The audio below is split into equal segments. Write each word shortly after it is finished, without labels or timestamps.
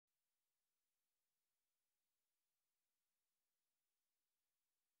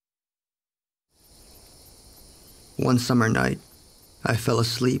One summer night, I fell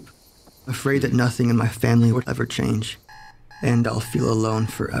asleep, afraid that nothing in my family would ever change, and I'll feel alone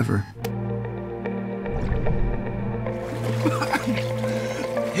forever.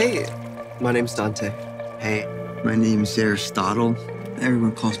 Hey, my name's Dante. Hey, my name's Aristotle.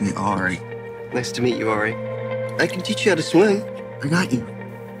 Everyone calls me Ari. Nice to meet you, Ari. I can teach you how to swim. I got you.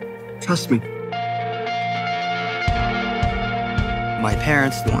 Trust me. My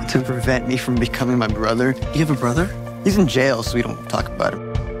parents want to prevent me from becoming my brother. You have a brother? He's in jail, so we don't talk about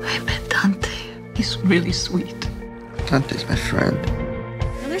him. I met Dante. He's really sweet. Dante's my friend.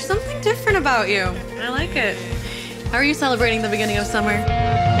 And there's something different about you. I like it. How are you celebrating the beginning of summer?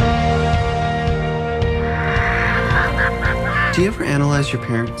 Do you ever analyze your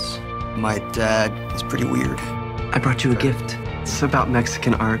parents? My dad is pretty weird. I brought you a gift. It's about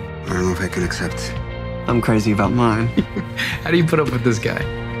Mexican art. I don't know if I can accept. I'm crazy about mine. How do you put up with this guy?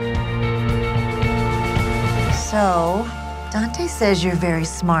 So, Dante says you're very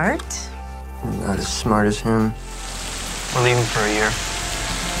smart. I'm not as smart as him. We're leaving for a year.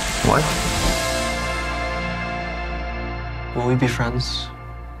 What? Will we be friends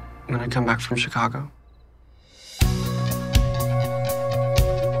when I come back from Chicago?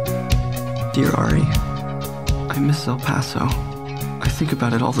 Dear Ari, I miss El Paso. I think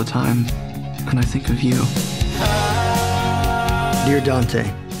about it all the time, and I think of you. Dear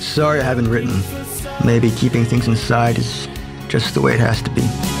Dante, sorry I haven't written. Maybe keeping things inside is just the way it has to be.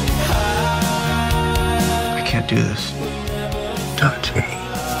 I can't do this. Dante.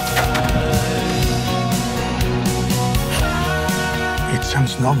 It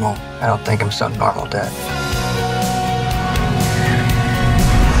sounds normal. I don't think I'm so normal, Dad.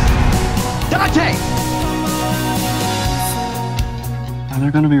 Dante! Are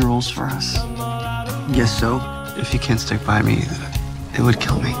there gonna be rules for us? Guess so. If you can't stick by me, it would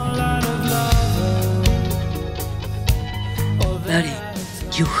kill me. Daddy,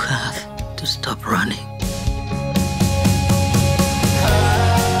 you have to stop running.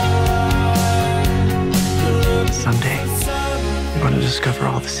 Someday, I'm going to discover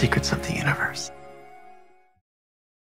all the secrets of the universe.